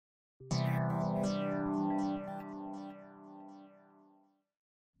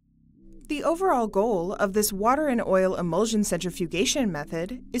The overall goal of this water and oil emulsion centrifugation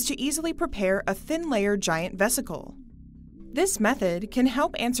method is to easily prepare a thin-layer giant vesicle. This method can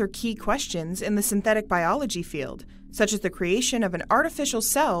help answer key questions in the synthetic biology field, such as the creation of an artificial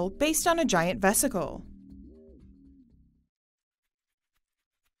cell based on a giant vesicle.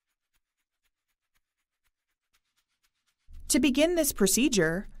 To begin this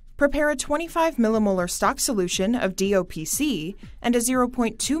procedure, prepare a 25 millimolar stock solution of DOPC and a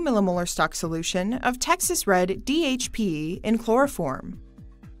 0.2 millimolar stock solution of Texas Red DHP in chloroform.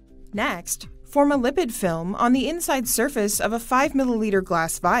 Next, form a lipid film on the inside surface of a 5 milliliter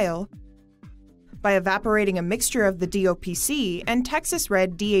glass vial by evaporating a mixture of the DOPC and Texas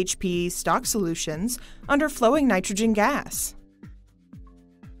Red DHP stock solutions under flowing nitrogen gas.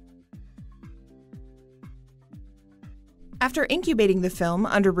 After incubating the film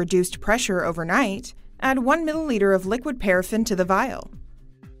under reduced pressure overnight, add 1 milliliter of liquid paraffin to the vial.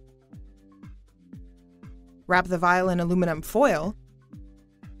 Wrap the vial in aluminum foil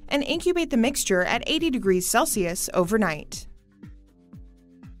and incubate the mixture at 80 degrees Celsius overnight.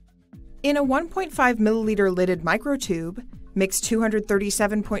 In a 1.5 milliliter lidded microtube, mix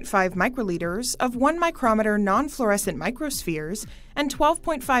 237.5 microliters of 1 micrometer non-fluorescent microspheres and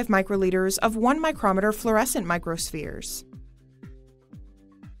 12.5 microliters of 1 micrometer fluorescent microspheres.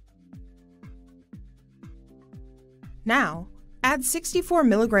 Now, add 64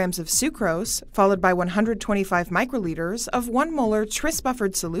 milligrams of sucrose, followed by 125 microliters of 1 molar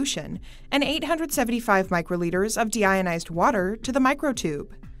tris-buffered solution and 875 microliters of deionized water to the microtube.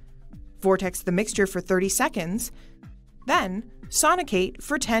 Vortex the mixture for 30 seconds, then sonicate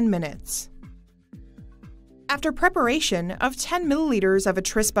for 10 minutes. After preparation of 10 milliliters of a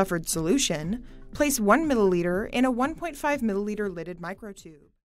tris-buffered solution, place 1 milliliter in a 1.5 milliliter lidded microtube.